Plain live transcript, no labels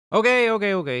Okay.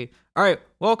 All right,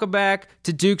 welcome back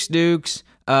to Duke's Dukes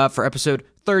for episode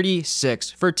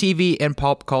 36 for TV and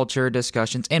pulp culture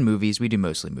discussions and movies. We do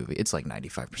mostly movie. It's like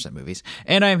 95% movies.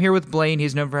 And I'm here with Blaine.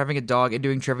 He's known for having a dog and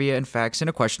doing trivia and facts and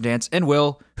a question dance. And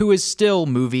Will, who is still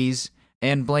movies.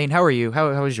 And Blaine, how are you?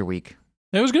 How was your week?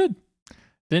 It was good.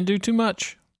 Didn't do too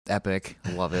much. Epic.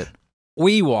 Love it.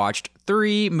 We watched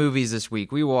 3 movies this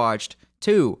week. We watched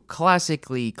 2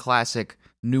 classically classic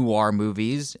noir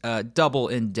movies, Double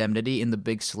Indemnity and The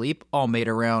Big Sleep, all made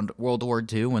around World War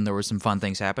II when there were some fun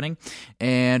things happening,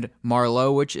 and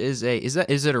Marlowe, which is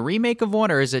it a remake of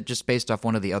one, or is it just based off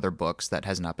one of the other books that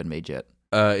has not been made yet?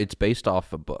 It's based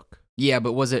off a book. Yeah,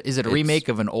 but is it a remake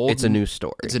of an old? It's a new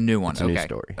story. It's a new one. It's a new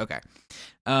story. Okay.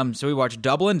 So we watched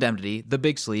Double Indemnity, The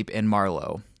Big Sleep, and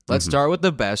Marlowe. Let's start with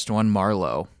the best one,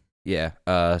 Marlowe. Yeah.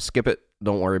 Skip it.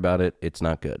 Don't worry about it. It's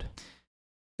not good.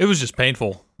 It was just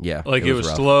painful. Yeah. Like it was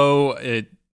rough. slow. It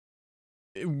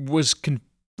was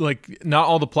like not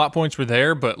all the plot points were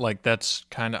there, but like that's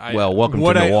kind of welcome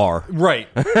to noir. Right.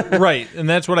 Right. And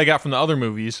that's what I got from the other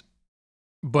movies.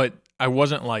 But I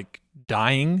wasn't like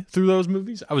dying through those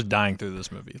movies. I was dying through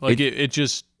this movie. Like it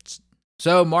just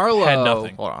So Marlowe had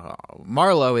nothing.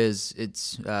 Marlowe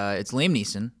it's Liam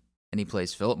Neeson, and he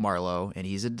plays Philip Marlowe, and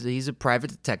he's a private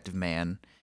detective man.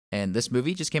 And this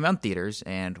movie just came out in theaters,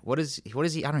 and what is he?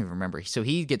 I don't even remember. So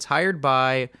he gets hired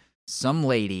by some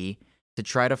lady to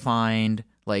try to find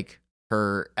like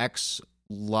her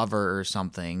ex-lover or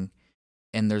something,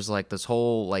 and there's like this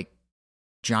whole like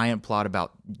giant plot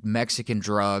about Mexican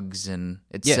drugs, and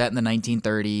it's set in the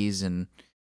 1930s, and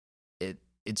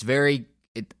it's very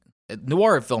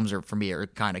noir films for me are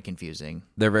kind of confusing.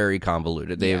 They're very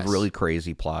convoluted. They Yes. have really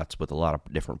crazy plots with a lot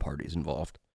of different parties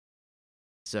involved.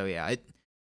 So yeah,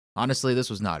 honestly, this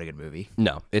was not a good movie.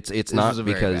 No, it's This not was a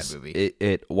very because bad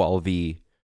movie.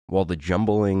 while the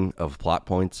jumbling of plot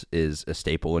points is a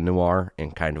staple in noir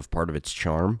and kind of part of its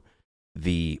charm,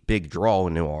 the big draw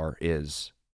in noir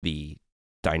is the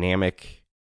dynamic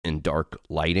and dark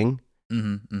lighting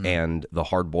and the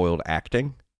hard-boiled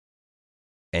acting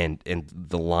and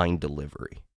the line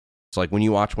delivery. It's like when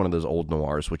you watch one of those old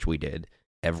noirs, which we did,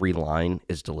 every line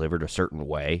is delivered a certain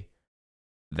way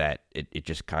that it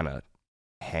just kind of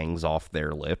hangs off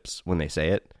their lips when they say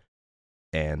it.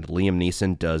 And Liam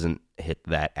Neeson doesn't hit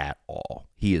that at all.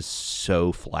 He is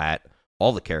so flat.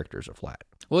 All the characters are flat.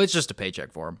 Well, it's just a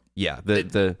paycheck for him. Yeah,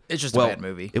 It's just a bad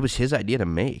movie. It was his idea to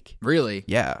make. Really?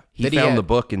 Yeah, he found the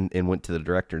book and went to the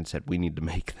director and said, "We need to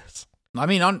make this." I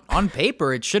mean, on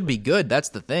paper, it should be good. That's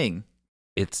the thing.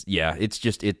 It's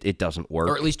just it doesn't work.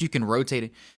 Or at least you can rotate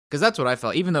it. Because that's what I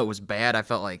felt. Even though it was bad, I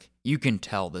felt like you can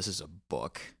tell this is a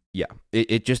book. Yeah,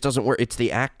 it just doesn't work. It's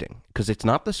the acting, because it's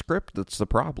not the script that's the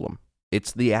problem.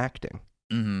 It's the acting.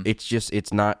 Mm-hmm.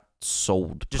 It's not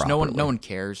sold Just properly. no one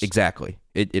cares. Exactly.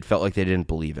 It felt like they didn't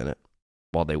believe in it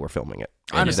while they were filming it.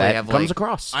 And Honestly, that comes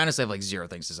across. I honestly have like 0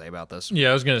 things to say about this. Yeah,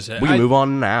 I was gonna say We can move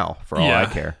on now, for all I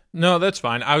care. No, that's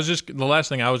fine. The last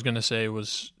thing I was gonna say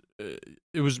was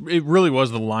it really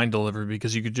was the line delivery,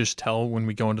 because you could just tell when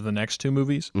we go into the next 2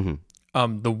 movies,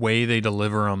 the way they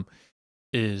deliver them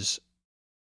is.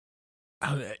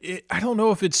 I don't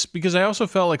know if it's because I also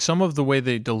felt like some of the way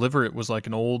they deliver it was like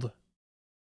an old,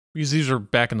 because these are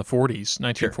back in the 40s,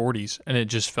 1940s, and it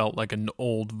just felt like an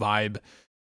old vibe,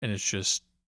 and it's just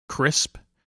crisp,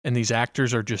 and these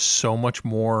actors are just so much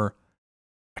more,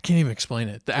 I can't even explain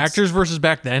it. The actors versus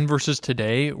back then versus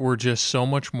today were just so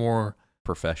much more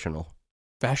Professional,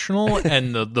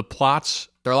 and the plots,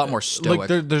 They're a lot more stoic.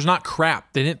 like there's not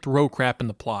crap. They didn't throw crap in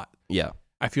the plot. yeah.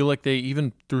 I feel like they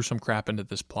even threw some crap into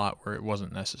this plot where it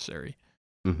wasn't necessary.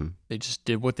 Mm-hmm. They just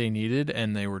did what they needed,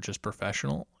 and they were just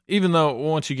professional. Even though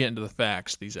once you get into the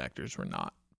facts, these actors were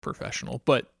not professional.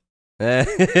 But, yeah,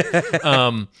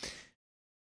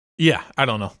 I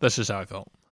don't know. That's just how I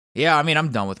felt. Yeah, I mean,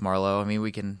 I'm done with Marlowe. I mean,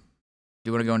 do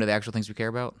you want to go into the actual things we care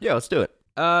about? Yeah, let's do it.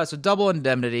 So Double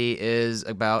Indemnity is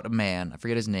about a man. I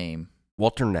forget his name.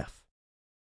 Walter Neff,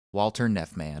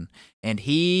 man. And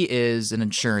he is an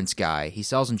insurance guy. He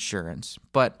sells insurance.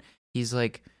 But he's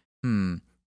like,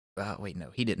 wait, no,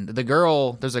 he didn't.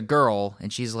 There's a girl,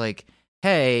 and she's like,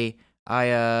 hey,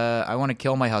 I want to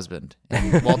kill my husband.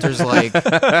 And Walter's like,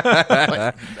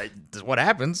 what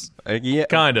happens? Yeah,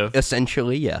 Kind of.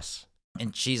 Essentially, yes.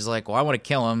 And she's like, well, I want to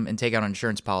kill him and take out an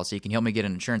insurance policy. Can you help me get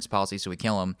an insurance policy so we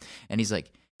kill him? And he's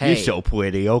like, hey. You're so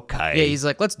pretty, okay. Yeah, he's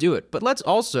like, let's do it. But let's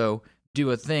also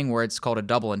do a thing where it's called a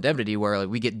double indemnity, where like,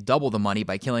 we get double the money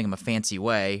by killing him a fancy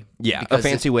way. Yeah, a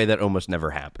fancy way that almost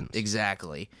never happens.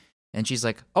 Exactly. And she's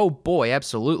like, oh boy,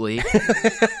 absolutely.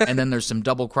 And then there's some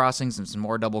double crossings and some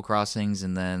more double crossings,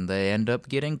 and then they end up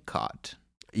getting caught.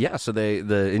 Yeah, so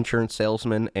the insurance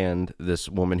salesman and this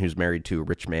woman who's married to a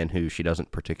rich man who she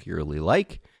doesn't particularly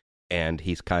like, and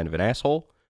he's kind of an asshole.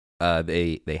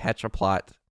 They hatch a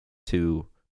plot to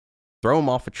throw him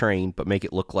off a train, but make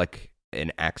it look like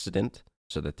an accident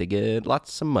so that they get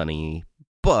lots of money.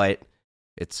 But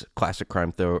it's a classic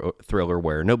crime thriller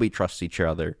where nobody trusts each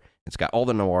other. It's got all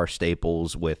the noir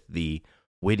staples with the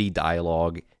witty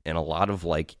dialogue and a lot of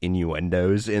like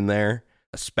innuendos in there,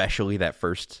 especially that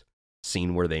first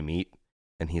scene where they meet.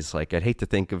 And he's like, I'd hate to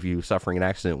think of you suffering an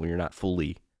accident when you're not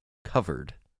fully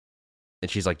covered. And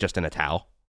she's like, just in a towel.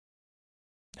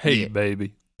 Hey, Yeah.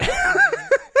 baby.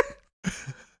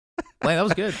 Like, that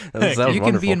was good. That was You can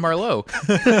wonderful. be in Marlowe.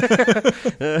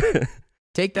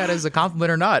 Take that as a compliment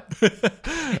or not.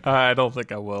 I don't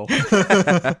think I will.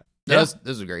 This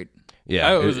was great.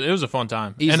 Yeah, It was a fun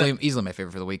time. Easily my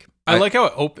favorite for the week. I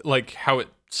like how it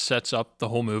sets up the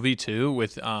whole movie too.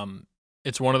 With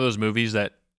it's one of those movies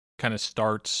that kind of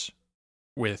starts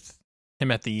with him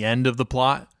at the end of the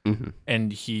plot, Mhm.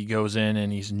 and he goes in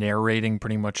and he's narrating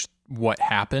pretty much what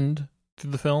happened through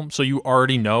the film. So you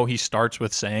already know he starts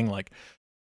with saying like,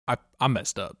 "I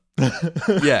messed up."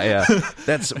 yeah.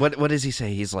 That's what does he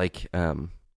say? He's like,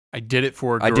 I did it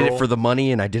for a girl. I did it for the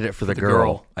money and I did it for the the girl.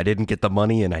 girl. I didn't get the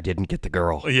money and I didn't get the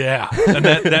girl. Yeah, and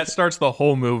that starts the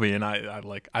whole movie, and I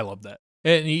love that.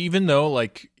 And even though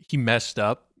like he messed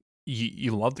up,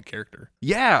 you love the character.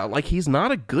 Yeah, like he's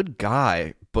not a good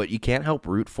guy, but you can't help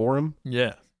root for him.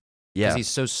 Yeah, Yeah, Because he's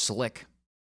so slick.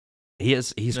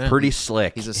 he's Yeah. pretty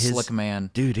slick. He's a slick man.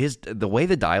 Dude, the way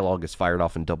the dialogue is fired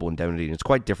off in Double Indemnity, and it's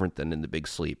quite different than in The Big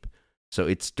Sleep. So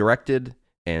it's directed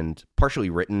and partially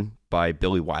written by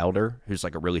Billy Wilder, who's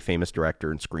like a really famous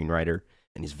director and screenwriter,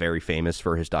 and he's very famous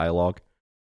for his dialogue.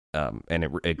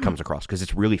 And it comes across because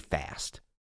it's really fast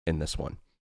in this one,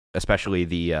 especially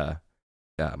the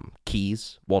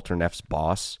Keys, Walter Neff's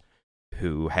boss,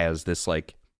 who has this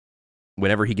like,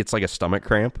 whenever he gets like a stomach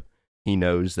cramp, he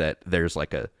knows that there's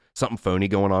like something phony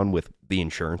going on with the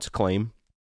insurance claim.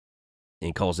 And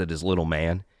he calls it his little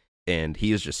man, and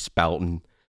he is just spouting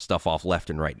stuff off left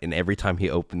and right. And every time he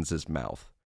opens his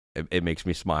mouth, it makes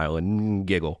me smile and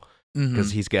giggle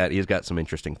because he's got some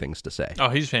interesting things to say. oh,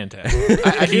 he's fantastic.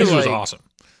 I do Keys was like- awesome.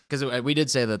 Because we did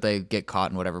say that they get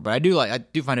caught and whatever, but I do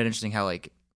find it interesting how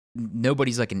like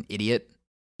nobody's like an idiot.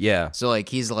 Yeah, So like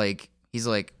he's like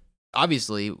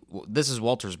obviously this is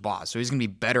Walter's boss, so he's gonna be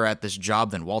better at this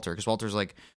job than Walter. Because Walter's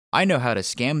like, I know how to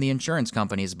scam the insurance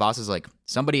company. His boss is like,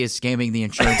 somebody is scamming the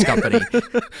insurance company,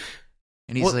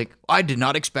 and he's Well- like, I did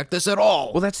not expect this at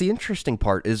all. well, that's the interesting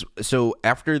part is, so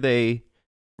after they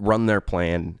run their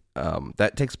plan,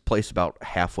 that takes place about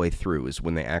halfway through is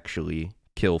when they actually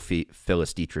kill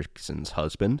Phyllis Dietrichson's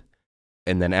husband.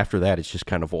 And then after that, it's just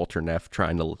kind of Walter Neff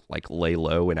trying to like lay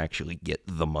low and actually get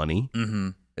the money. Mm-hmm.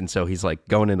 And so he's like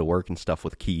going into work and stuff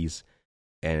with Keys,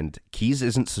 and Keys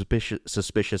isn't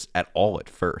suspicious at all at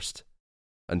first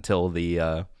until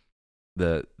the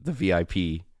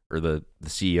VIP or the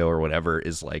CEO or whatever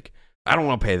is like, I don't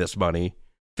want to pay this money.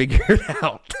 Figure it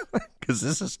out because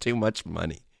this is too much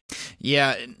money.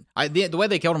 Yeah, the way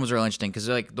they killed him was really interesting because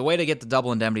like the way to get the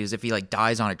double indemnity is if he like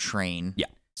dies on a train. Yeah.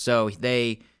 So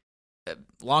they,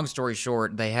 long story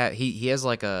short, he has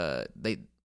like the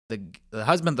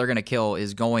husband they're gonna kill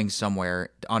is going somewhere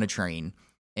on a train,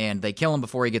 and they kill him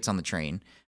before he gets on the train.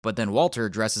 But then Walter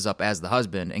dresses up as the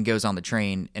husband and goes on the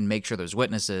train and makes sure there's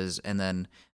witnesses, and then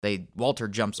Walter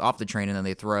jumps off the train and then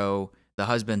they throw the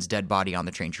husband's dead body on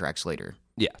the train tracks later.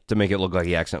 Yeah, to make it look like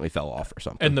he accidentally fell off or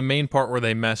something. And the main part where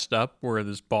they messed up, where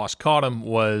this boss caught him,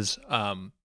 was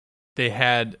they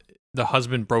had the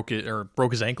husband broke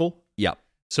his ankle. Yeah,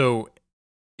 So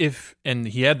and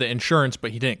he had the insurance, but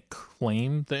he didn't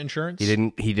claim the insurance.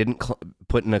 he didn't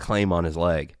put in a claim on his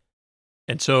leg.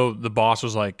 And so the boss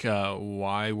was like,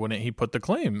 why wouldn't he put the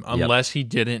claim? Unless he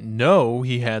didn't know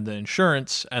he had the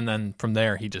insurance. And then from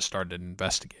there, he just started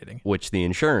investigating. Which the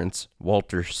insurance,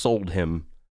 Walter sold him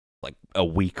like a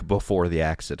week before the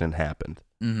accident happened.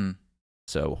 Mm-hmm.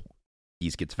 So he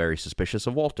gets very suspicious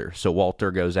of Walter. So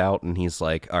Walter goes out and he's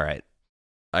like, all right,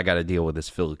 I got to deal with this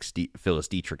Phyllis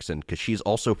Dietrichson because she's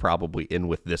also probably in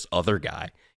with this other guy.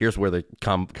 Here's where the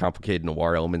complicated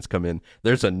noir elements come in.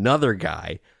 There's another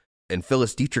guy, and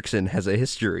Phyllis Dietrichson has a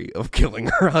history of killing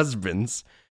her husbands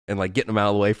and like getting them out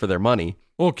of the way for their money.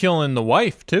 Well, killing the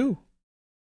wife, too.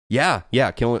 Yeah,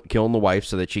 killing the wife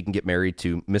so that she can get married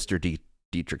to Mr.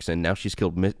 Dietrichson. Now she's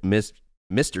killed Mr.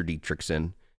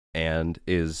 Dietrichson and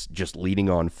is just leading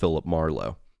on Philip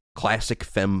Marlowe. Classic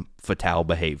femme fatale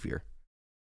behavior.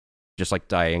 Just like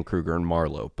Diane Kruger and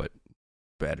Marlowe, but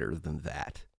better than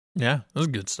that. Yeah, that was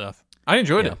good stuff. I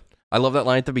enjoyed it. I love that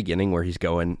line at the beginning where he's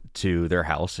going to their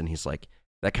house and he's like,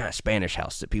 that kind of Spanish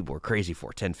house that people were crazy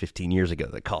for 10, 15 years ago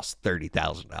that cost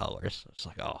 $30,000. It's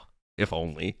like, oh, if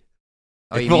only.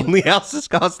 Oh, if only houses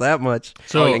cost that much.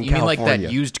 So you mean like that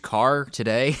used car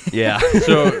today? Yeah.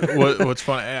 So what's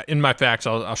funny, in my facts,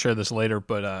 I'll share this later,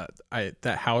 but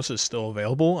that house is still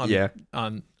available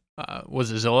on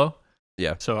was it Zillow?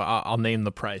 Yeah. So I'll name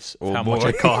the price of how boy. much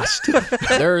it cost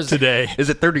There's today. Is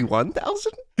it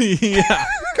 31,000? Yeah.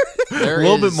 A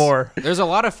little bit more. There's a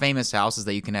lot of famous houses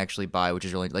that you can actually buy, which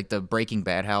is really like the Breaking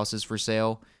Bad houses for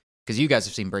sale. Because you guys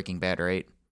have seen Breaking Bad, right?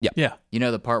 Yeah. You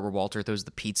know the part where Walter throws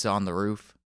the pizza on the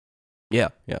roof? Yeah.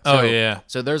 Yeah. Oh, yeah.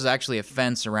 So there's actually a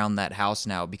fence around that house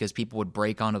now because people would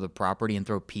break onto the property and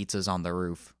throw pizzas on the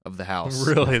roof of the house.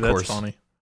 Really? Of That's course. funny.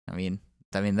 I mean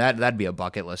that'd be a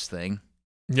bucket list thing.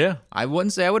 Yeah. I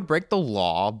wouldn't say I would break the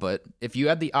law, but if you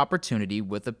had the opportunity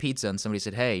with a pizza and somebody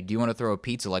said, "Hey, do you want to throw a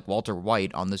pizza like Walter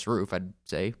White on this roof?" I'd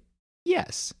say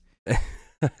yes.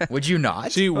 Would you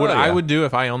not? See, what Oh, I yeah. would do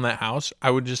if I owned that house, I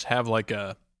would just have like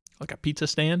a pizza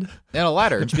stand. And a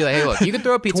ladder. And just be like, "Hey, look, you can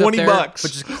throw a pizza up $20, there, but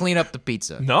just clean up the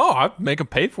pizza." No, I'd make them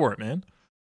pay for it, man.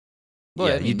 Well,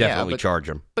 yeah, I mean, you definitely but, charge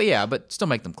them. but still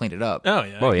make them clean it up. Oh,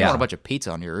 yeah. Oh, You yeah. don't want a bunch of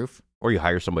pizza on your roof. Or you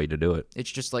hire somebody to do it. It's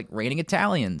just like raining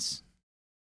Italians.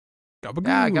 Gabagoo.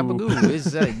 Ah, gabagoo.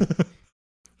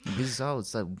 It's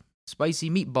a spicy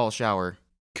meatball shower.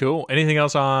 Cool. Anything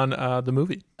else on the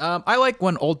movie? I like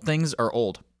when old things are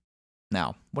old.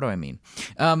 Now, what do I mean?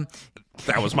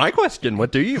 That was my question.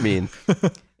 What do you mean?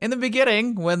 In the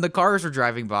beginning, when the cars are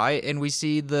driving by and we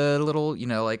see the little,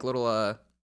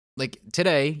 like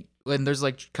today, when there's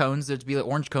like cones, there'd be like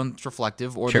orange cones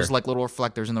reflective, or Sure. there's like little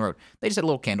reflectors in the road. They just had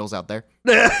little candles out there.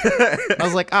 I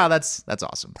was like, that's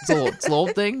awesome. It's a little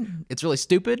old thing. It's really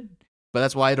stupid, but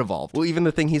that's why it evolved. Well, even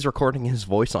the thing he's recording his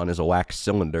voice on is a wax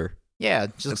cylinder. Yeah,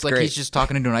 it just looks That's like great. he's just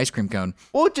talking into an ice cream cone.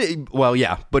 Well,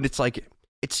 yeah, but it's like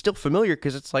it's still familiar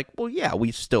because it's like, well, yeah,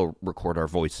 we still record our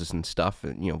voices and stuff,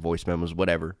 and voice memos,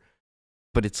 whatever.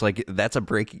 But it's like that's a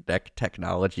breaking neck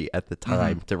technology at the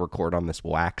time to record on this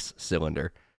wax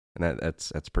cylinder, and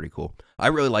that's pretty cool. I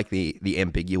really like the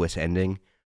ambiguous ending,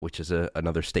 which is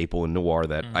another staple in noir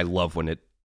that I love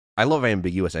I love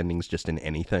ambiguous endings just in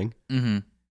anything, and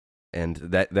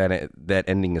that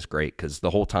ending is great because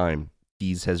the whole time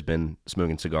Dees has been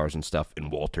smoking cigars and stuff,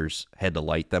 and Walter's had to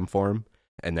light them for him.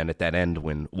 And then at that end,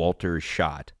 when Walter is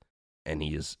shot and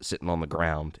he is sitting on the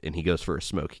ground and he goes for a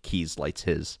smoke, Keys lights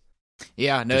his.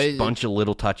 Yeah, no, Just a bunch of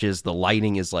little touches. The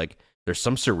lighting is like, there's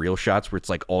some surreal shots where it's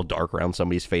like all dark around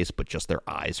somebody's face, but just their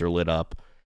eyes are lit up.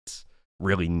 It's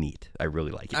really neat. I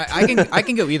really like it. I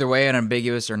can go either way, an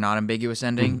ambiguous or non-ambiguous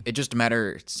ending. It just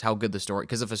matters how good the story.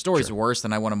 Because if a story's worse,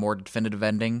 then I want a more definitive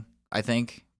ending, I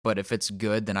think. But if it's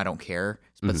good, then I don't care.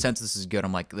 But since this is good,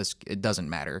 I'm like, it doesn't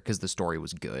matter because the story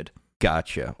was good.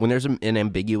 Gotcha. When there's an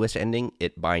ambiguous ending,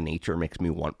 it by nature makes me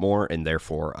want more, and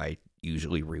therefore I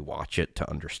usually rewatch it to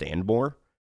understand more.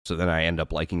 So then I end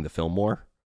up liking the film more.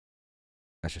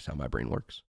 That's just how my brain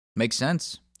works. Makes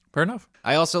sense. Fair enough.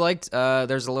 I also liked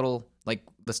there's a little like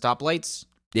the stoplights.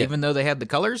 Yeah. Even though they had the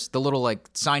colors, the little like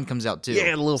sign comes out too.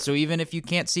 Yeah, the little- So even if you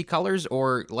can't see colors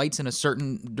or lights in a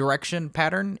certain direction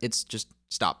pattern, it's just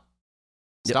stop,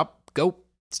 Yep. stop, go,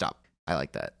 stop. I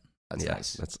like that. That's Yeah,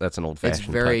 nice. That's an old It's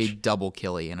fashioned very touch. double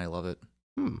killy, and I love it.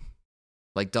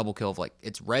 Like double kill of like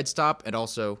it's red stop and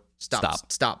also stop.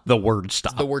 The word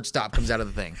stop. The word stop comes out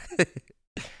of the thing.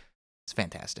 It's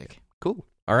fantastic. Cool.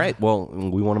 All right. Well,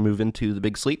 we want to move into the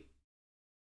big sleep.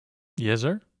 Yes,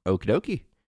 sir. Okie dokie.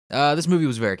 This movie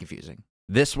was very confusing.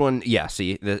 This one, yeah,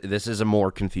 see, this is a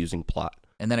more confusing plot.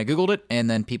 And then I Googled it, and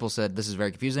then people said this is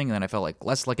very confusing, and then I felt like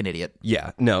less like an idiot.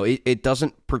 Yeah, no, it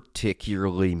doesn't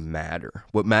particularly matter.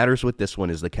 What matters with this one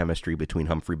is the chemistry between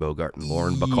Humphrey Bogart and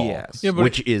Lauren Bacall, Yes. Yeah, but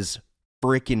which is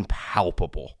freaking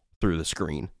palpable through the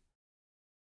screen.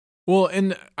 Well,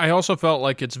 and I also felt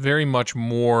like it's very much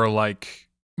more like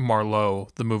Marlowe,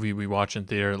 the movie we watch in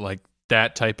theater, like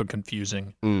that type of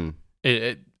confusing.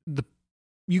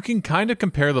 You can kind of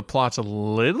compare the plots a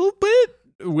little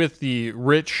bit with the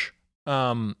rich,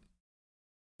 the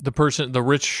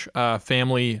rich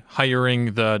family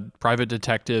hiring the private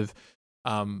detective,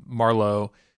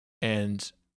 Marlowe,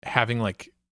 and having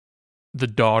like the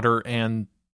daughter and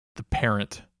the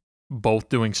parent both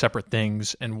doing separate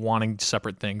things and wanting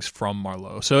separate things from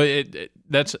Marlowe. So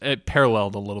it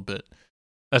paralleled a little bit.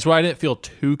 That's why I didn't feel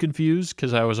too confused,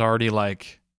 because I was already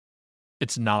like,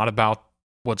 it's not about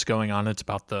what's going on, it's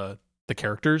about the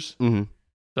characters. Mm-hmm.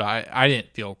 So I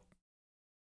didn't feel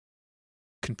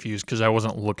confused because I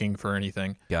wasn't looking for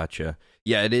anything. Gotcha.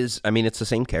 Yeah, it is. I mean, it's the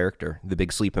same character. The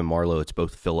Big Sleep and Marlowe, it's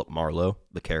both Philip Marlowe,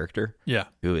 the character, Yeah.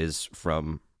 who is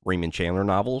from Raymond Chandler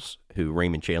novels, who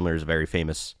Raymond Chandler is a very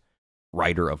famous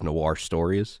writer of noir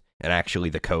stories, and actually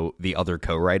the other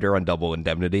co-writer on Double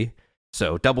Indemnity.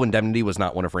 So Double Indemnity was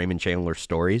not one of Raymond Chandler's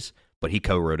stories, but he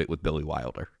co-wrote it with Billy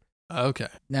Wilder. Okay.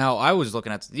 Now, I was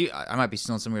looking at, I might be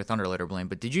stealing some of your thunder later, Blaine,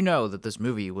 but did you know that this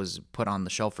movie was put on the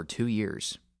shelf for 2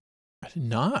 years? I did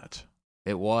not.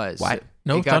 It was. Why?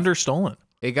 No It got- thunder stolen.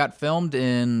 It got filmed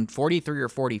in 43 or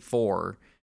 44,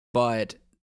 but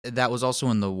that was also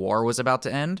when the war was about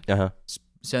to end. Uh-huh.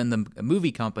 So then the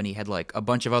movie company had like a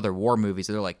bunch of other war movies.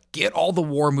 So they're like, get all the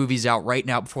war movies out right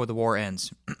now before the war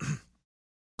ends.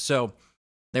 So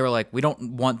they were like, we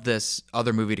don't want this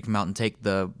other movie to come out and take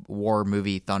the war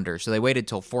movie thunder. So they waited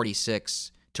till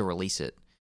 46 to release it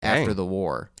after Dang. the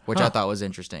war, which I thought was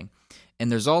interesting.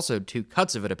 And there's also 2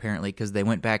 cuts of it apparently because they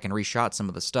went back and reshot some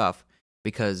of the stuff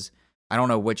because I don't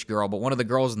know which girl, but one of the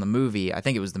girls in the movie, I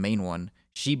think it was the main one,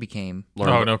 she became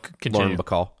No, continue. Lauren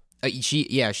Bacall.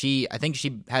 she I think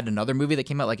she had another movie that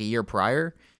came out like a year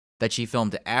prior that she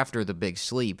filmed after The Big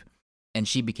Sleep, and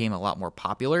she became a lot more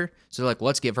popular. So they're like,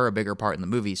 let's give her a bigger part in the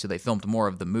movie. So they filmed more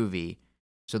of the movie.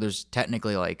 So there's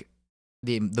technically like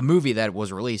the movie that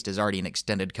was released is already an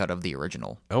extended cut of the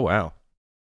original. Oh, wow.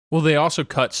 Well, they also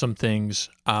cut some things.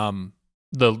 The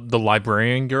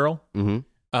librarian girl,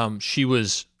 Mm-hmm. she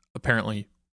was apparently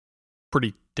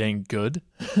pretty dang good.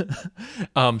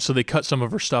 So they cut some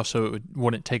of her stuff so it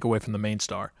wouldn't take away from the main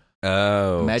star.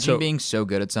 Oh. Imagine so- being so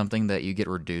good at something that you get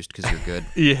reduced because you're good.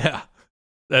 Yeah.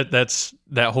 That's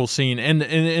that whole scene. And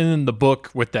in the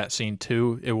book with that scene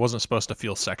too, it wasn't supposed to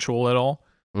feel sexual at all.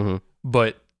 Mm-hmm.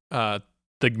 But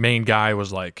the main guy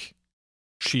was like,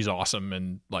 she's awesome,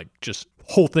 and like just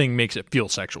whole thing makes it feel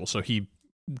sexual. So he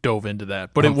dove into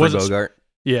that. But Humphrey it wasn't Bogart.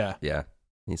 Yeah. Yeah.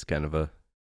 He's kind of a...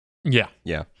 Yeah.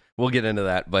 Yeah. We'll get into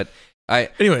that, but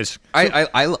Anyways,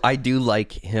 I do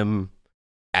like him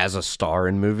as a star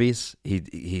in movies.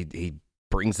 He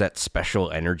brings that special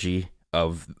energy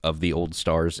of the old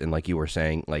stars, and like you were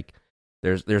saying, like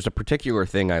there's a particular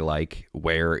thing I like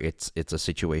where it's a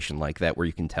situation like that where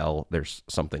you can tell there's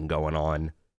something going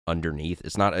on underneath.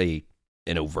 It's not an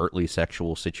overtly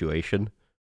sexual situation,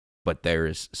 but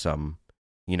there's some,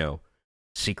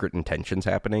 secret intentions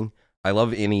happening. I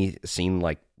love any scene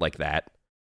like that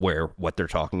where what they're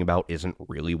talking about isn't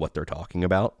really what they're talking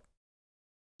about.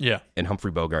 yeah. And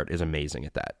Humphrey Bogart is amazing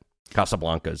at that.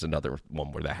 Casablanca is another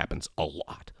one where that happens a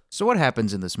lot. So what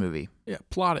happens in this movie? Yeah.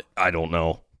 Plot it. I don't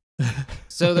know.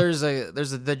 So there's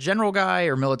the general guy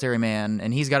or military man,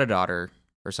 and he's got a daughter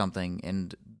or something,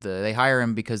 and they hire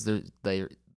him because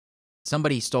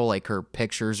somebody stole like her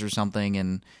pictures or something,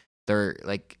 and they're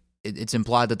like it's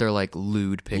implied that they're like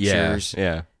lewd pictures,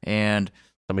 Yeah. and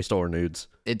Somebody stole her nudes.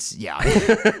 it's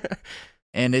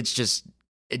and it just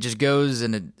goes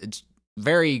and it's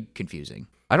very confusing.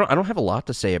 I don't have a lot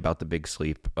to say about The Big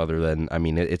Sleep other than, I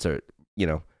mean, it's a,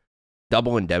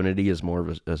 Double Indemnity is more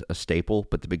of a staple,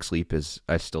 but The Big Sleep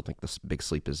I still think The Big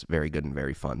Sleep is very good and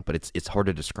very fun, but it's hard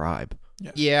to describe.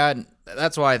 Yeah,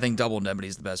 that's why I think Double Indemnity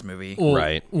is the best movie. Well,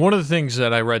 Right. One of the things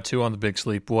that I read too on The Big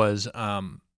Sleep was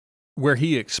where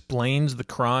he explains the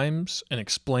crimes and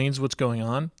explains what's going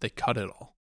on. They cut it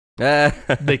all.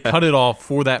 They cut it all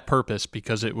for that purpose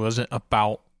because it wasn't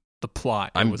about the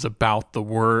plot. It was about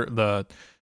the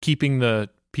keeping the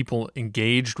people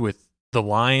engaged with the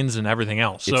lines and everything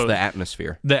else. It's So the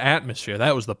atmosphere. the atmosphere,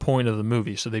 that was the point of the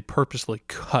movie. So they purposely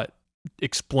cut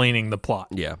explaining the plot.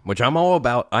 Yeah, which I'm all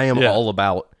about. I am Yeah. all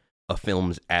about a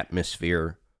film's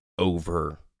atmosphere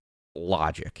over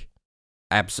logic.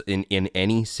 In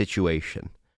any situation.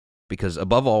 Because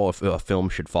above all, a film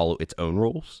should follow its own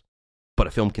rules, but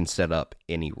a film can set up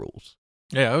any rules.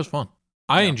 Yeah, it was fun.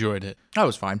 I Yeah. enjoyed it. That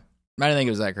was fine. I didn't think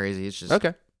it was that crazy. It's just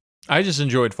Okay. I just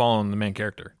enjoyed following the main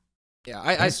character. Yeah,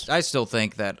 I still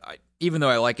think that even though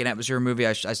I like an atmosphere movie,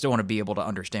 I still want to be able to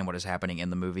understand what is happening in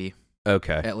the movie.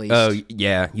 Okay. At least. Oh,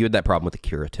 yeah. You had that problem with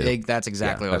Akira, too. That's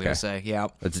exactly what I was okay. going to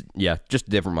say. Yeah. Just a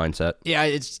different mindset. Yeah,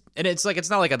 it's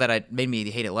not like that I made me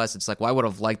hate it less. It's like, well, I would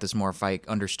have liked this more if I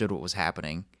understood what was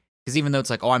happening. Because even though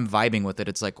it's like, oh, I'm vibing with it,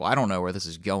 it's like, well, I don't know where this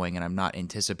is going, and I'm not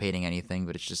anticipating anything,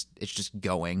 but it's just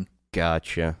going.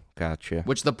 Gotcha.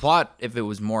 Which the plot, if it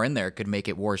was more in there, could make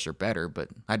it worse or better, but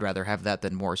I'd rather have that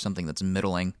than more something that's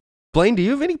middling. Blaine, do you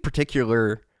have any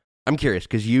particular... I'm curious,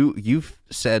 because you've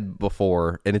said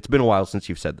before, and it's been a while since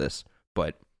you've said this,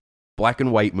 but black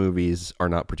and white movies are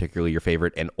not particularly your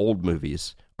favorite, and old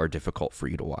movies are difficult for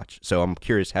you to watch. So I'm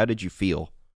curious, how did you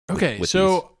feel? Okay, with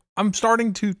so I'm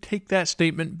starting to take that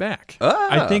statement back.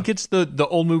 Ah. I think it's the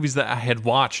old movies that I had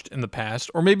watched in the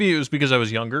past, or maybe it was because I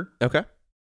was younger. Okay.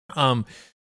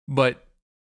 But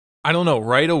I don't know.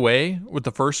 Right away with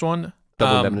the first one,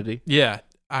 Double Indemnity. Yeah,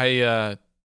 I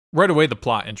right away the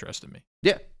plot interested me.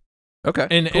 Yeah. Okay.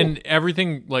 And cool. and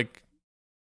everything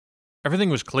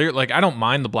was clear. Like, I don't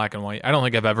mind the black and white. I don't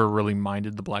think I've ever really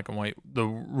minded the black and white. The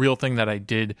real thing that I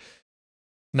did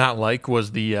not like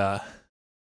was the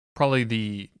probably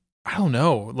the, I don't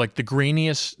know, like the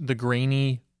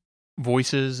grainy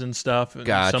voices and stuff. And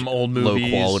Gotcha. some old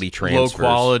movies, Low quality transfers. low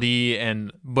quality,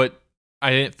 but I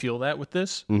didn't feel that with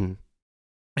this. Mhm.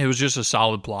 It was just a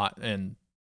solid plot, and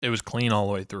it was clean all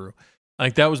the way through.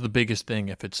 Like, that was the biggest thing.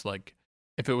 If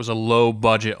it was a low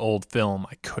budget old film,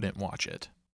 I couldn't watch it.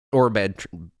 Or a bad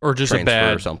Or just transfer a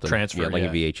bad or something. transfer. Yeah, like a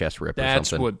VHS rip or That's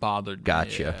something. what bothered me.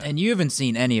 Gotcha. Yeah. And you haven't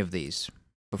seen any of these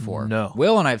before. No.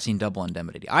 Will and I have seen Double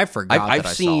Indemnity. I forgot I've that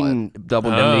I seen saw it. Double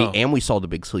Oh. Indemnity, and we saw The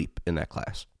Big Sleep in that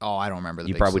class. Oh, I don't remember the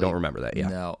You Big probably Sleep. don't remember that, yeah.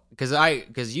 No,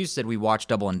 because you said we watched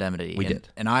Double Indemnity. We and, did.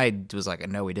 and I was like,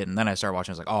 no, we didn't. Then I started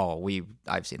watching. I was like, oh,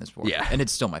 I've seen this before. Yeah. and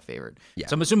it's still my favorite. Yeah.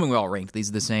 So I'm assuming we all ranked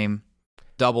these the same: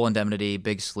 Double Indemnity,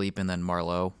 Big Sleep, and then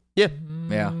Marlowe. Yeah.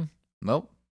 Yeah. Nope.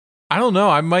 I don't know.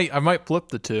 I might flip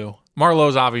the two.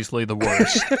 Marlowe's obviously the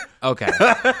worst, Okay.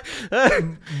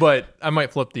 but I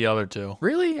might flip the other two.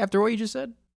 Really? After what you just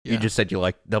said? You just said you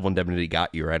like Double Indemnity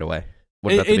got you right away.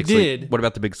 What It- about the it Big did. Sleep? What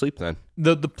about The Big Sleep then?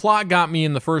 The plot got me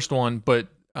in the first one, but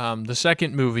the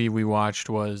second movie we watched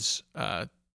was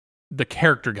the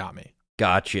character got me.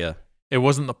 Gotcha. It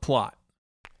wasn't the plot,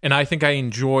 and I think I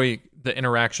enjoy the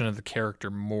interaction of the character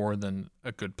more than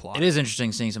a good plot. It is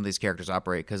interesting seeing some of these characters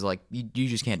operate because, like, you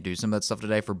just can't do some of that stuff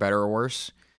today for better or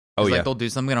worse. Oh, 'Cause, yeah. like, they'll do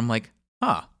something, and I'm like,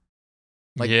 huh.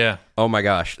 Like- yeah. Oh my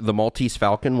gosh. The Maltese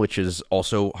Falcon, which is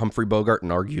also Humphrey Bogart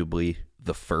and arguably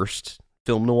the first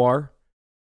film noir.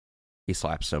 He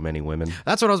slaps so many women.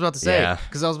 That's what I was about to say. Yeah.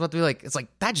 Because I was about to be like, it's like,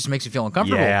 that just makes me feel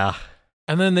uncomfortable. Yeah.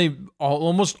 And then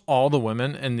almost all the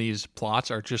women in these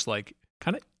plots are just like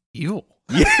kind of evil.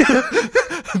 Yeah.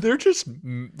 They're just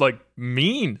like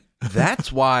mean.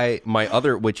 That's why my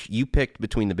other, which you picked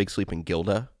between The Big Sleep and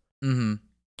Gilda. Mm-hmm.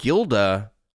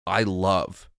 Gilda, I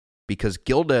love because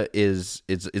Gilda is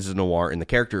a noir, and the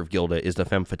character of Gilda is the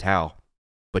femme fatale,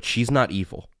 but she's not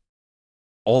evil.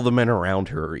 All the men around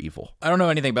her are evil. I don't know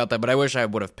anything about that, but I wish I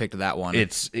would have picked that one.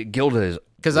 Gilda is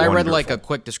Because I read like a wonderful.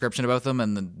 quick description about them,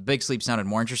 and the Big Sleep sounded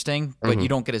more interesting, but Mhm. you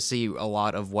don't get to see a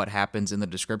lot of what happens in the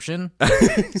description.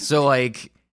 So,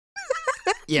 like,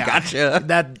 yeah, Gotcha.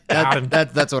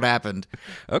 That's what happened.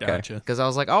 Okay. Gotcha. Because I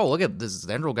was like, oh, look at this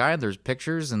Andrew guy. There's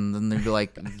pictures, and then they'd be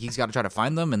like, he's got to try to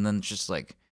find them, and then it's just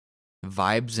like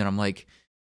vibes, and I'm like,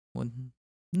 well,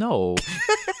 no.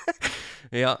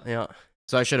 Yeah.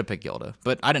 So I should have picked Gilda,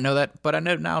 but I didn't know that. But I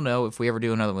now know if we ever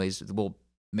do another one of these, we'll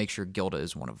make sure Gilda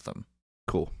is one of them.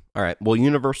 Cool. All right. Well,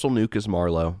 Universal Nuke is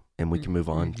Marlowe, and we can move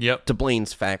on Yep. to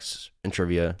Blaine's facts and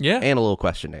trivia. Yeah. And a little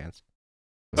question to answer.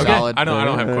 Okay. Solid. I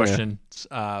don't have Yeah. questions.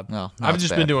 No, I've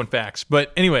just been doing facts.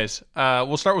 But anyways,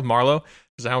 we'll start with Marlowe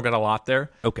because I don't got a lot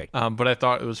there. Okay. But I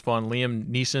thought it was fun. Liam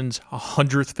Neeson's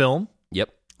 100th film. Yep.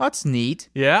 That's neat.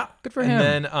 Yeah. Good for and him.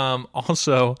 then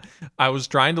also, I was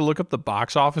trying to look up the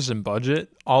box office and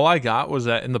budget. All I got was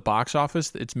that in the box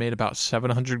office, it's made about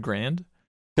 $700,000.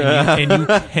 And you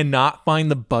cannot find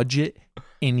the budget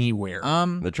anywhere.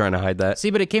 They're trying to hide that.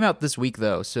 See, but it came out this week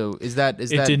though. So is that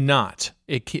It did not.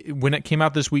 When it came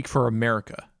out this week for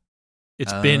America,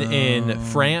 it's been in Oh.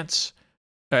 France,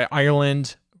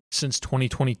 Ireland since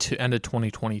 2022, end of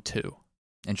 2022.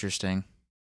 interesting?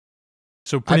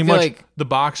 So pretty I feel much like- the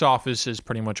box office is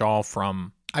pretty much all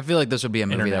from. I feel like this would be a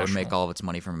movie that would International. make all of its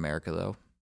money from America though.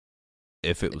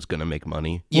 If it was going to make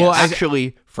money. Yes. Well,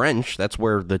 actually, French, that's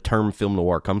where the term film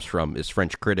noir comes from, is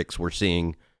French critics were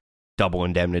seeing Double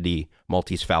Indemnity,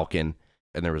 Maltese Falcon,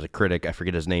 and there was a critic, I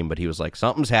forget his name, but he was like,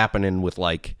 something's happening with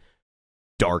like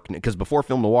darkness. Because before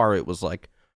film noir, it was like,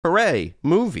 hooray,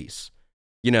 movies.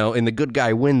 You know, and the good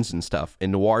guy wins and stuff.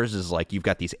 And noirs is like, you've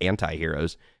got these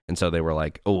anti-heroes. And so they were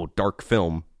like, oh, dark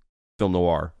film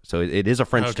noir. So it is a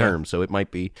French Okay. term, so it might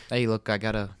be Hey, look, I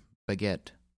got a baguette.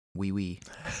 Oui, oui.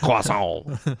 croissant.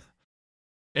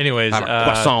 Anyways, I have a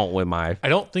croissant with my... I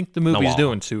don't think the movie's No.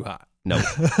 doing too hot. No.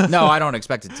 No, I don't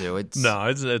expect it to. It's No,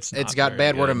 it's It's not got very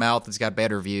bad word good. of mouth. It's got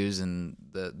bad reviews, and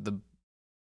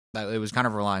it was kind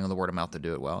of relying on the word of mouth to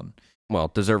do it well. Well,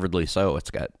 deservedly so.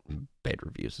 It's got bad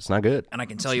reviews. It's not good. And I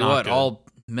can tell It's you not what, good. all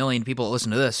million people that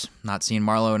listen to this not seeing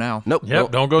Marlowe now. Nope.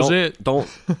 Yep, don't go see it. Don't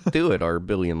do it, our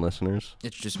billion listeners.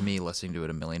 It's just me listening to it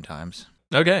a million times.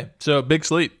 Okay, so Big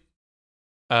Sleep.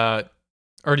 Or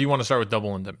do you want to start with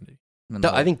Double Indemnity? And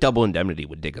the I think Double Indemnity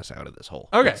would dig us out of this hole.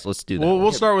 Okay. Let's do that.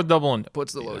 We'll start with Double Indemnity.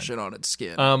 puts the lotion on its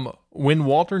skin. When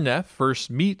Walter Neff first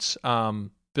meets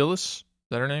Phyllis, is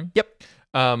that her name? Yep.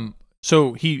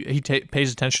 So he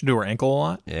pays attention to her ankle a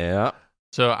lot. Yeah.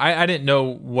 So I didn't know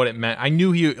what it meant. I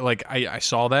knew he I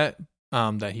saw that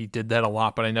he did that a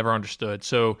lot, but I never understood.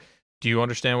 So do you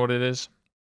understand what it is?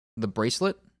 The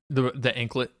bracelet? The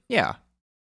anklet. Yeah.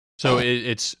 So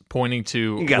it's pointing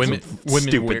to He got women. some Women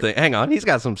stupid wear- thing. Hang on, he's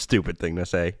got some stupid thing to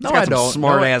say. No, he's got I some don't.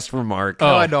 smart No, ass remark. Oh,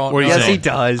 No, I don't. what are you yes, saying? he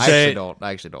does. I Say-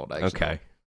 actually don't. Okay.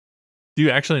 Do you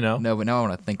actually know? No, but now I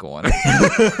want to think of one.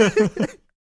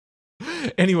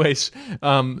 Anyways,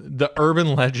 the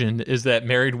urban legend is that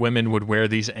married women would wear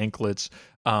these anklets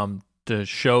to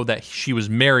show that she was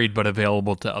married but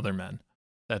available to other men.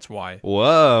 That's why.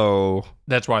 Whoa.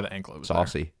 That's why the anklet was there.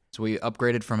 Saucy. So we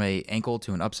upgraded from a ankle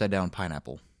to an upside down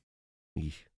pineapple.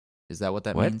 Eesh. Is that what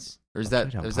that What? means? Or is that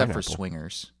Upside down is that for pineapple.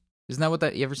 swingers? Isn't that what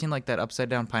that you ever seen like that upside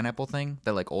down pineapple thing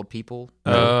that like old people?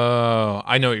 Oh,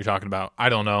 I know what you're talking about. I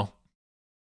don't know.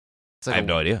 It's I like have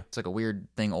no idea. It's like a weird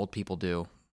thing old people do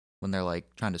when they're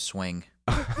like trying to swing.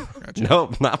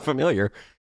 Nope, not familiar.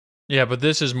 Yeah, but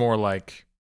this is more like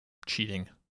cheating.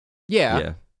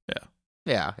 Yeah.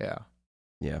 Yeah.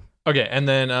 Yeah. Okay, and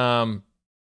then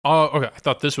okay, I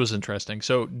thought this was interesting.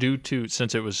 So,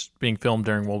 since it was being filmed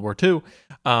during World War II,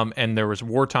 and there was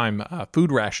wartime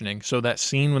food rationing, so that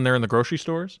scene when they're in the grocery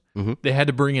stores, Mhm. they had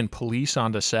to bring in police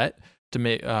onto set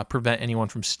to prevent anyone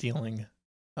from stealing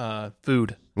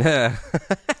food. Huh.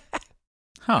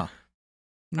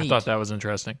 I Neat. thought that was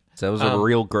interesting. So it was a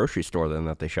real grocery store then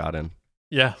that they shot in.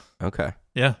 Yeah, Okay.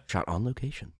 yeah. Shot on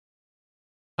location.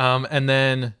 And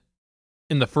then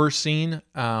in the first scene,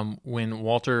 when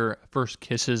Walter first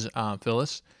kisses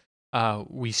Phyllis,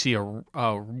 we see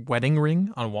a wedding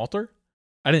ring on Walter.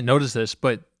 I didn't notice this,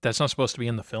 but that's not supposed to be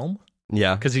in the film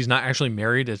Yeah. because he's not actually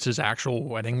married. It's his actual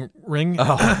wedding ring.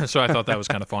 Oh. So I thought that was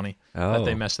kind of funny that Oh.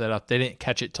 they messed that up. They didn't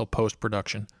catch it till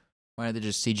post-production. Why did they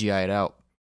just CGI it out?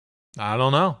 I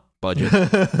don't know. Budget.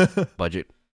 Budget.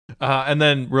 And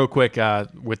then real quick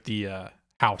with the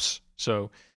house.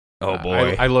 So Oh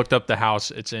boy. I looked up the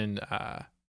house. It's in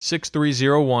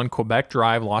 6301 Quebec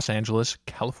Drive, Los Angeles,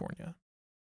 California.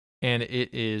 And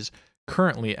it is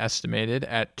currently estimated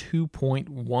at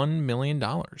 $2.1 million.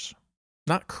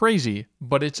 Not crazy,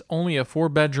 but it's only a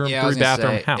 4-bedroom, Yeah, I was 3-bathroom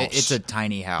gonna say, house. It's a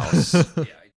tiny house. I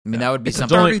mean, that would be It's a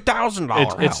something. only-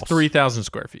 $30,000 It's house. 3,000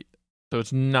 square feet. So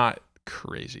it's not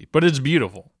crazy, but it's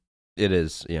beautiful. It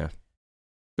is, yeah.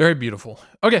 Very beautiful.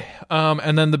 Okay,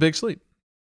 and then the big sleep.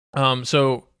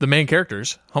 So the main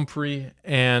characters, Humphrey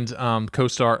and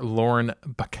co-star Lauren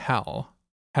Bacall,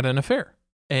 had an affair.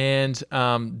 And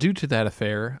due to that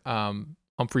affair,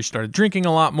 Humphrey started drinking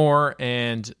a lot more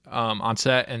and on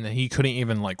set, and he couldn't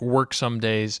even like work some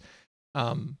days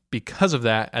because of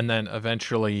that. And then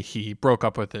eventually he broke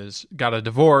up with got a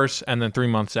divorce, and then 3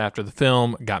 months after the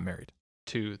film, got married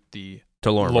to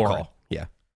Lauren Lauren. Bacall. Yeah.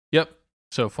 Yep.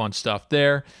 So fun stuff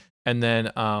there. And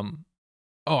then,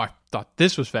 I thought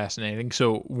this was fascinating.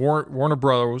 So Warner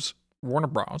Bros. Were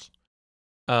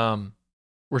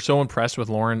so impressed with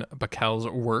Lauren Bacall's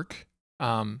work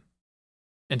and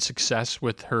success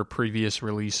with her previous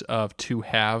release of To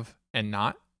Have and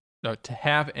Have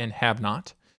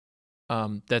Not,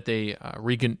 that they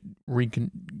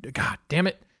God damn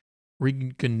it,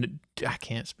 I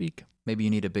can't speak. Maybe you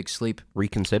need a big sleep.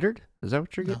 Reconsidered? Is that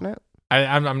what you're getting at?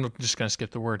 I'm just gonna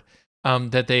skip the word.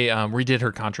 That they redid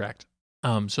her contract.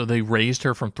 So they raised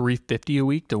her from $350 a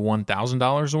week to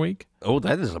 $1,000 a week. Oh,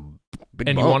 that is a big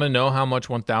And bump. you want to know how much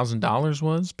 $1,000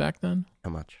 was back then? How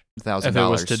much? $1,000. If it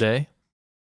was today,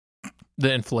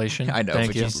 the inflation. I know, Thank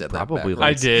but you. you said Probably that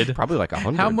like, I did. Probably like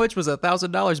 100. How much was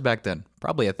 $1,000 back then?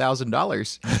 Probably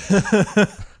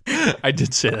 $1,000. I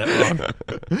did say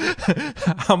that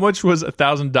wrong. How much was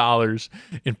 $1,000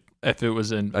 if it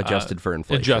was in Adjusted for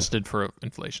inflation. Adjusted for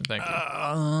inflation. Thank you.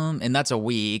 And that's a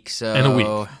week. So In a week.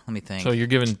 Let me think. So you're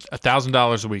giving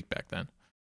 $1,000 a week back then.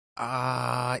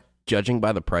 Judging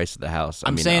by the price of the house,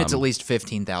 I'm saying it's at least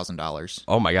 $15,000.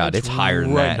 Oh my God, That's it's higher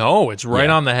than right- that. No, it's right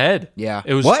Yeah. on the head. Yeah,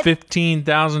 It was What?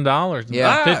 $15,000.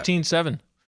 Yeah. 15,700.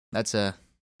 that's a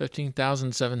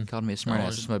 15,007. called me a smartass.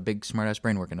 It's my big smartass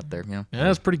brain working up there. You know, Yeah,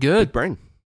 that's pretty Good good. brain.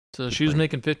 So she was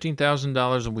making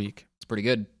 $15,000 a week. it's pretty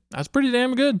good. That's pretty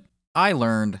damn good. I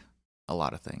learned a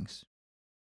lot of things.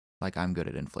 Like I'm good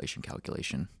at inflation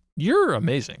calculation. You're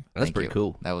amazing. That's Thank pretty you.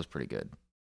 cool. That was pretty good.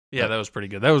 Yeah, that was pretty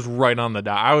good. That was right on the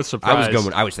dot. I was surprised.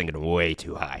 I was thinking way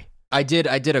too high. I did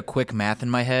a quick math in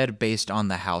my head based on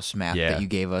the house math Yeah. that you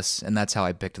gave us, and that's how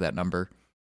I picked that number.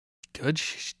 Good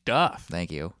stuff.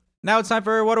 Thank you. Now it's time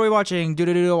for what are we watching?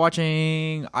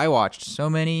 Watching. I watched so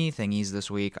many thingies this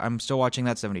week. I'm still watching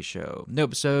That 70s Show. New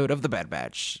episode of The Bad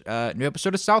Batch. New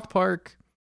episode of South Park.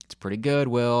 It's pretty good,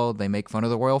 Will. They make fun of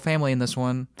the royal family in this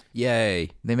one. Yay.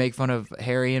 They make fun of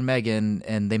Harry and Meghan,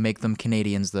 and they make them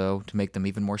Canadians, though, to make them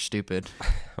even more stupid.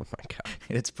 Oh my god.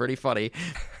 It's pretty funny.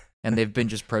 And they've been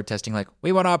just protesting, like,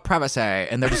 we want our privacy.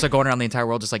 And they're just like going around the entire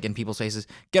world, just like in people's faces,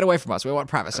 get away from us. We want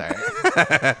privacy.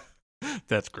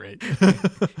 That's great.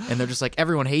 And they're just like,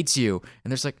 everyone hates you.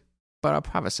 And they're just like, but our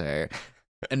privacy.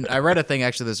 And I read a thing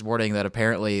actually this morning that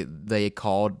apparently they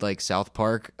called like South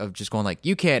Park of just going like,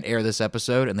 you can't air this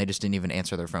episode. And they just didn't even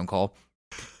answer their phone call.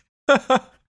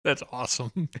 That's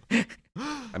awesome.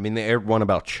 I mean, they aired one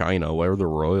about China. What are the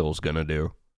royals going to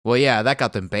do? Well, yeah, that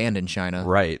got them banned in China.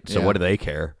 Right. So Yeah. what do they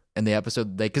care? In the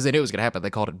episode, because they knew it was going to happen, they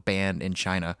called it banned in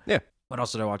China. Yeah. What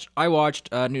else did I watch? I watched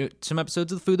some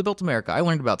episodes of The Food That Built America. I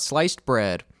learned about sliced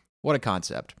bread. What a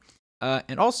concept.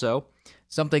 And also,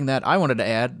 something that I wanted to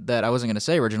add that I wasn't going to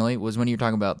say originally was when you were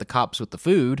talking about the cops with the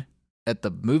food at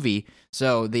the movie.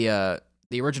 So the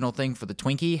original thing for the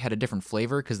Twinkie had a different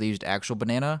flavor because they used actual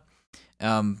banana.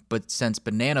 But since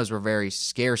bananas were very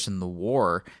scarce in the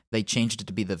war, they changed it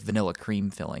to be the vanilla cream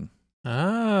filling.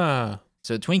 Ah.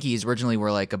 So Twinkies originally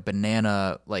were like a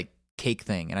banana like cake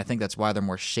thing, and I think that's why they're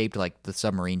more shaped like the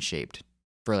submarine shaped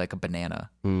for like a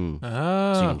banana. Hmm.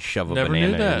 Ah. So you can shove a never knew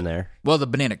banana that. in there. Well, the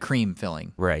banana cream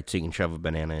filling. Right. So you can shove a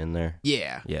banana in there.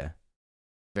 Yeah, Yeah.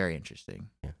 very interesting.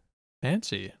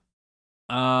 Fancy.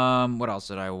 What else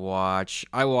did I watch?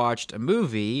 I watched a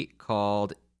movie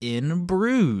called In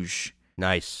Bruges.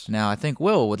 Nice. Now, I think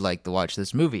Will would like to watch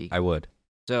this movie. I would.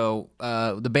 So,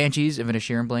 the Banshees of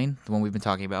Inisherin Blaine, the one we've been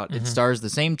talking about, it Mhm. stars the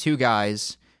same two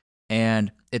guys,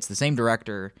 and it's the same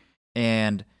director,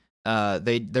 and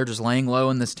they're just laying low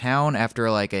in this town after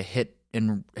like a hit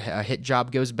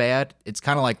job goes bad. It's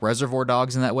kind of like Reservoir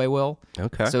Dogs in that way, Will.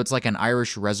 Okay. So it's like an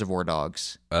Irish Reservoir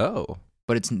Dogs, Oh,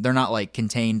 but they're not like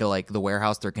contained to like the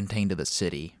warehouse; they're contained to the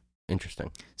city.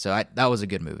 interesting. So that was a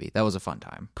good movie. That was a fun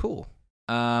time. Cool.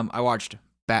 I watched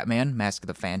Batman: Mask of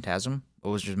the Phantasm. It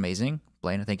was just amazing.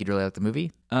 Blaine, I think you'd really like the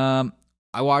movie.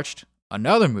 I watched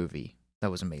another movie that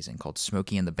was amazing called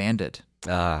Smokey and the Bandit.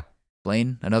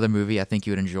 Blaine, another movie I think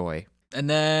you would enjoy. And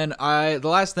then the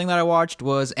last thing that I watched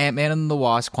was Ant-Man and the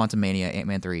Wasp: Quantumania,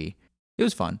 Ant-Man 3. It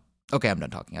was fun. Okay, I'm done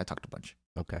talking. I talked a bunch.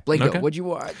 Okay. Blaine, Okay. what'd you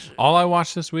watch? All I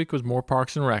watched this week was more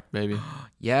Parks and Rec, baby.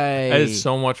 Yay. It's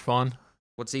so much fun.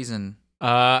 What season?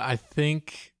 I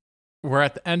think we're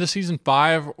at the end of season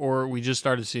 5, or we just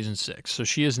started season 6. So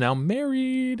she is now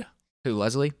married. Who,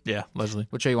 Leslie? Yeah, Leslie.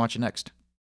 What show you watching next?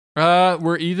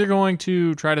 We're either going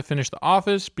to try to finish The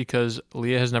Office because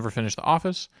Leah has never finished The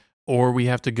Office, or we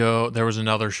have to go. There was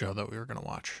another show that we were going to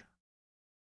watch.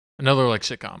 Another like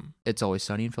sitcom. It's Always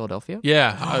Sunny in Philadelphia?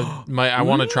 Yeah, I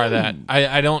want to try that.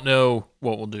 I don't know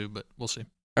what we'll do, but we'll see.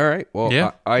 All right. Well,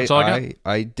 Yeah, that's all I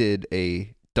I did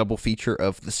a double feature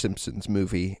of the Simpsons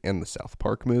movie and the South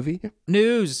Park movie.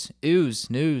 News, ooze,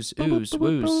 woos. Ooze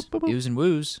and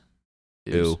woos.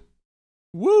 Ooze. Ew.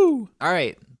 Woo! All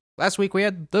right. Last week we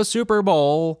had the Super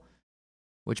Bowl,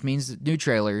 which means new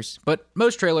trailers. But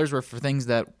most trailers were for things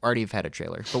that already have had a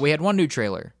trailer. But we had one new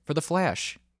trailer for The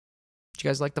Flash. Did you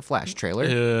guys like the Flash trailer?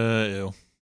 Ew.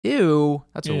 Ew.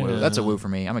 That's a woo. Yeah. That's a woo for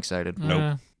me. I'm excited.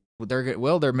 Nope.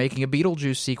 They're making a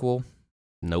Beetlejuice sequel.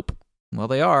 Nope. Well,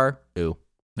 they are. Ew.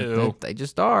 Ew. They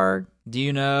just are. Do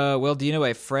you know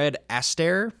a Fred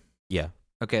Astaire? Yeah.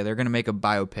 Okay, they're going to make a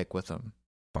biopic with him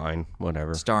Fine.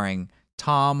 Whatever. starring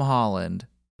Tom Holland.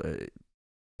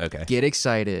 Okay. Get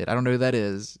excited. I don't know who that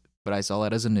is, but I saw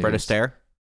that as a news. Fred Astaire.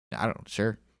 I don't know.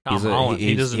 Sure. Tom He's a- Holland. He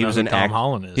he's- doesn't he know was who an Tom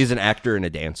Holland is. He's an actor and a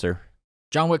dancer.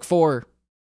 John Wick 4,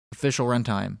 official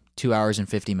runtime, 2 hours and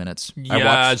 50 minutes.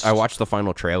 Yes. I watched the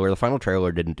final trailer. The final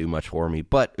trailer didn't do much for me,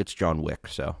 but it's John Wick,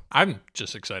 so I'm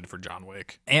just excited for John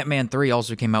Wick. Ant-Man 3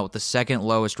 also came out with the second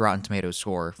lowest Rotten Tomatoes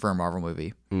score for a Marvel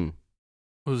movie.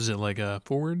 What was it, like a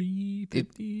 40,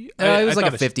 50? It was like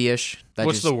a thought 50-ish.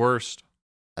 What's the worst?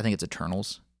 I think it's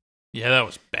Eternals. Yeah, that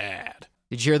was bad.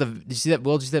 Did you see that?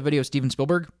 Will, did you see that video of Steven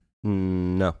Spielberg?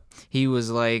 no. He was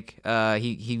like,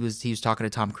 he was talking to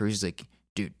Tom Cruise. He's like,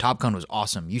 dude, Top Gun was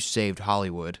awesome. You saved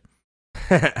Hollywood.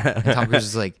 And Tom Cruise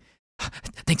is like,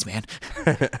 thanks, man.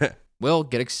 Will,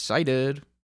 get excited.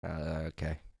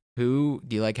 Okay. Who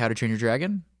do you like? How to Train Your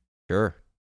Dragon? Sure.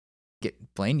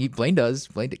 Blaine does.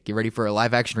 Blaine, get ready for a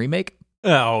live action remake.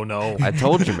 Oh, no. I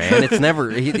told you, man. It's never.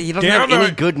 He doesn't Damn have any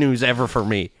it. good news ever for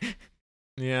me.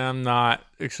 Yeah, I'm not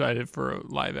excited for a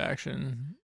live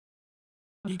action.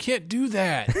 You can't do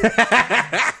that.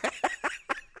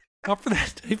 Not for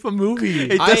that type of movie.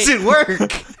 It doesn't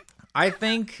work. I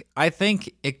think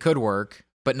it could work,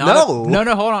 but not. No.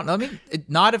 No. Hold on.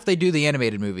 Not if they do the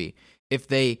animated movie. If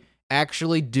they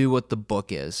actually do what the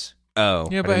book is. Oh,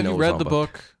 Yeah, I but didn't have know you it was read on the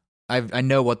book? I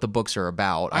know what the books are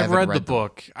about. I I've haven't read the them.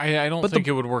 book. I don't But think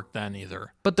it would work then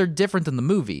either. But they're different than the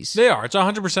movies. They are. It's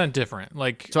 100% different.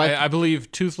 Like, So I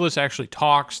believe Toothless actually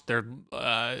talks. They're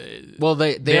Well,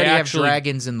 they already have actually-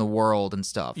 dragons in the world and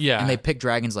stuff. Yeah. And they pick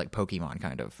dragons like Pokemon,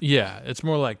 kind of. yeah, it's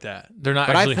more like that. They're not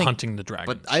But I actually think- hunting the dragons.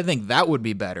 But I think that would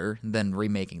be better than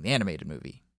remaking the animated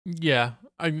movie. yeah,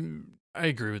 I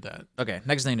agree with that. Okay,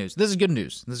 next thing news. This is good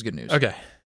news. Okay.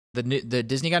 The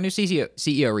Disney got a new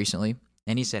CEO recently,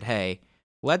 and he said, "Hey,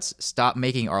 let's stop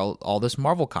making all this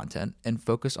Marvel content and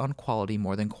focus on quality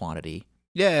more than quantity."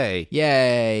 Yay.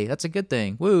 Yay! That's a good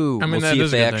thing. Woo! I mean, We'll that see if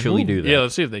is a they good thing. actually Ooh, do that. Yeah,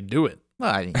 let's see if they do it.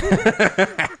 Well, I mean,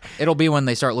 it'll be when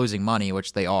they start losing money,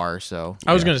 which they are. So,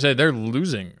 I was Yeah. going to say they're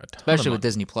losing a ton especially of with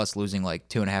Disney Plus losing like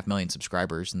 2.5 million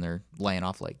subscribers, and they're laying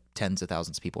off like tens of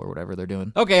thousands of people or whatever they're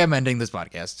doing. Okay, I'm ending this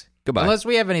podcast. Goodbye. Unless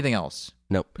we have anything else.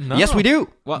 Nope. No. Yes, we do.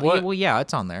 Well, What? yeah,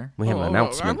 it's on there. We have an Oh,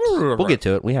 announcement. We'll get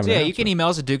to it. We have So an yeah, you can email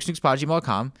us at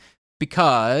dukesnookspod@gmail.com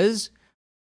because,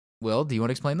 Will, do you want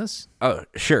to explain this? Oh,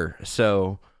 sure.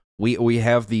 So we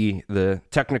have the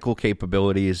technical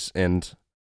capabilities, and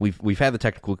we've had the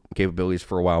technical capabilities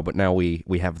for a while, but now we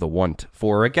have the want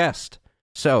for a guest.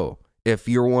 So if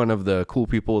you're one of the cool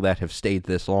people that have stayed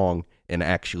this long and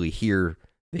actually hear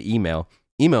the email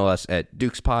us at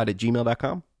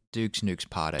dukespod@gmail.com.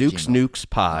 Dukesnookspod@gmail.com.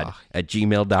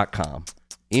 dukesnookspod@gmail.com.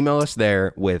 Email us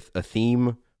there with a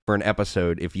theme for an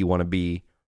episode if you want to be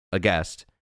a guest,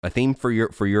 a theme for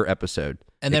your episode.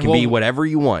 And it then can be we'll- whatever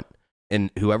you want,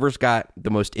 and whoever's got the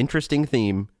most interesting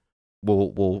theme,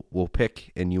 we'll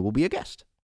pick, and you will be a guest,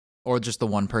 Or just the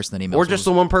one person that emails. or just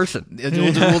the one person.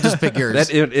 We'll just pick yours.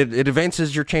 That it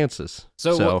advances your chances.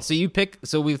 So you pick.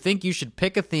 So we think you should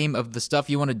pick a theme of the stuff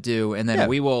you want to do, and then Yeah.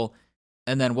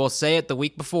 we'll say it the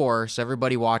week before, so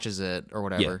everybody watches it or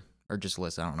whatever, or just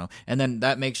listen. I don't know. And then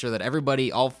that makes sure that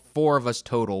everybody, all 4 of us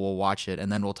total, will watch it,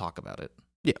 and then we'll talk about it.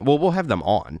 yeah, well, we'll have them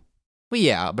on. Well,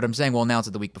 yeah, but I'm saying we'll announce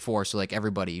it the week before, so like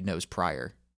everybody knows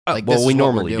prior. Oh, Like, well, this we is what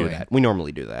we're normally do doing. that. We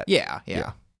normally do that. Yeah.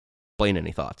 Yeah. Blaine,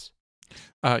 any thoughts?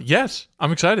 Yes,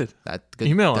 I'm excited. That good.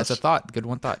 Email That's us. a thought. Good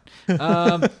one thought.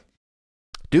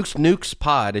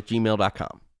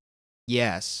 dukesnookspod@gmail.com.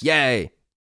 Yes. Yay!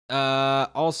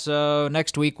 Also,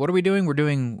 next week, what are we doing? We're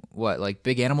doing what, like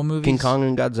big animal movies? King Kong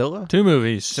and Godzilla. 2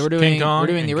 movies. So we're doing King Kong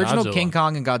the and original Godzilla. King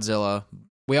Kong and Godzilla.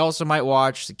 We also might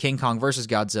watch King Kong versus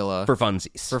Godzilla For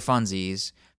funsies. for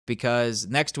funsies, because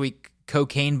next week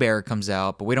Cocaine Bear comes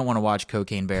out, but we don't want to watch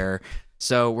Cocaine Bear,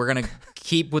 so we're gonna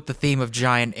keep with the theme of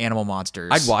giant animal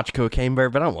monsters. I'd watch Cocaine Bear,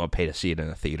 but I don't want to pay to see it in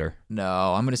a theater.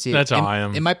 No, I'm gonna see it. That's it, how I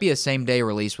am. It might be a same day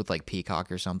release with like Peacock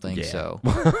or something. So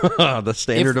The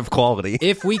standard of quality.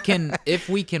 if we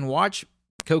can watch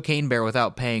Cocaine Bear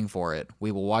without paying for it,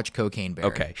 we will watch Cocaine Bear.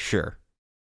 Okay, sure.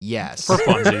 Yes. For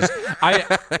funsies.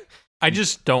 I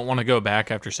just don't want to go back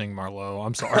after seeing Marlowe.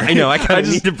 I'm sorry. I know, I kind of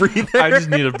just- need to breathe there. I just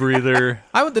need a breather.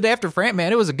 I went the day after Fran,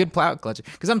 man. It was a good plow clutch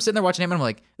because I'm sitting there watching him and I'm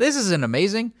like, this isn't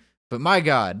amazing, but my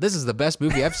God, this is the best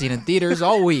movie I've seen in theaters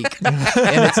all week, and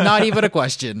it's not even a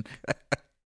question.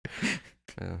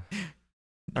 All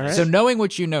right. So knowing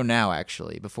what you know now,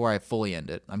 actually, before I fully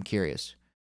end it, I'm curious.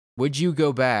 Would you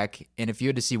go back, and if you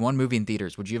had to see one movie in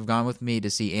theaters, would you have gone with me to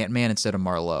see Ant-Man instead of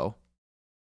Marlowe?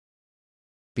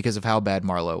 Because of how bad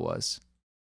Marlowe was.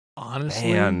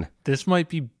 Honestly, Man. this might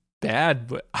be bad,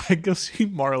 but I'd go see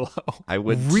Marlowe. I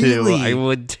would Really? too. I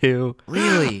would too.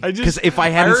 Really? Because if I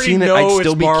hadn't already seen it, know I'd it's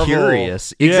still be Marvel.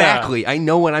 curious. Yeah. Exactly. I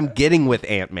know what I'm getting with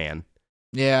Ant-Man.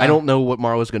 Yeah. I don't know what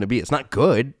Marlo's going to be. It's not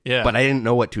good, Yeah. but I didn't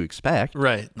know what to expect.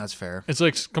 Right. That's fair. It's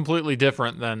like completely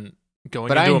different than going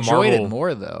But I into a enjoyed Marvel. it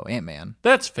more, though, Ant-Man.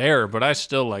 That's fair, but I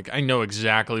still I know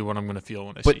exactly what I'm going to feel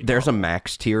when I see But there's a Marvel.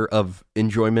 max tier of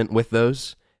enjoyment with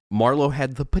those. Marlo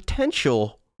had the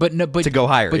potential But no, but to go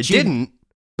higher. but It you- didn't.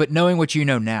 But knowing what you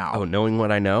know now. Oh, knowing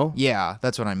what I know? Yeah,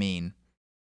 that's what I mean.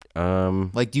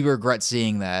 Um. Like, do you regret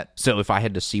seeing that? So if I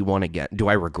had to see one again, do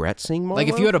I regret seeing Marlo? Like,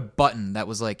 if you had a button that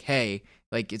was like, hey,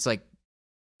 like, it's like,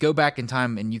 go back in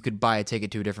time and you could buy a ticket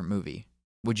to a different movie,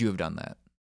 would you have done that?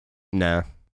 Nah.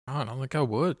 I don't think I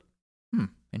would.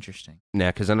 Interesting. Nah,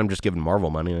 because then I'm just giving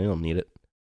Marvel money. I don't need it.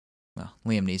 Well,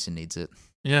 Liam Neeson needs it.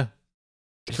 Yeah.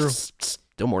 True. It's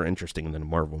still more interesting than a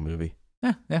Marvel movie.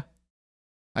 Yeah.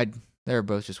 They're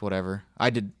both just whatever. I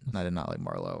did not like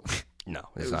Marlowe. No, It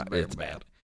it's was not. very It's bad.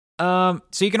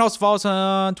 So you can also follow us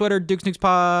on Twitter, Duke Snooks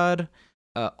Pod.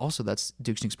 Also, that's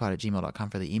dukesnookspod@gmail.com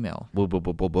for the email. Whoop, whoop,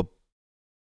 whoop, whoop, whoop.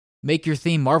 Make your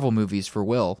theme Marvel movies for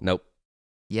Will. Nope.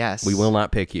 Yes. We will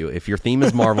not pick you. If your theme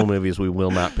is Marvel movies, we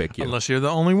will not pick you. Unless you're the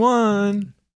only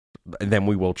one. And then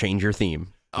we will change your theme.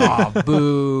 Oh,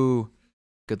 boo.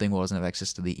 Good thing Will doesn't have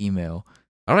access to the email.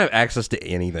 I don't have access to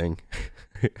anything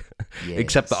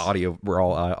except the Yes. audio. We're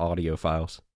all audio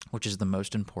files. Which is the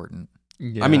most important.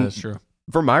 Yeah, I mean- that's true.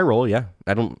 For my role, yeah.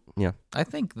 Yeah. I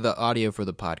think the audio for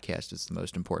the podcast is the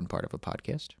most important part of a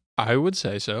podcast. I would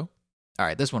say so. All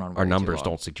right, this one on Our way too numbers long.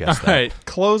 don't All suggest that. right,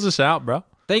 close us out, bro.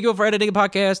 Thank you for editing a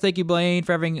podcast. Thank you, Blaine,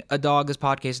 for having a dog this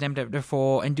podcast named after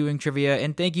for and doing trivia.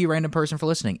 And thank you, random person, for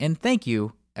listening. And thank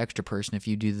you, extra person, if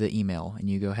you do the email and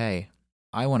you go, hey,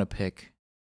 I want to pick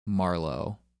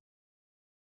Marlowe.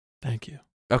 Thank you.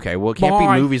 Okay, well, it can't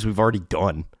Bye. be movies we've already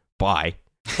done. Bye.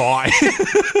 Bye.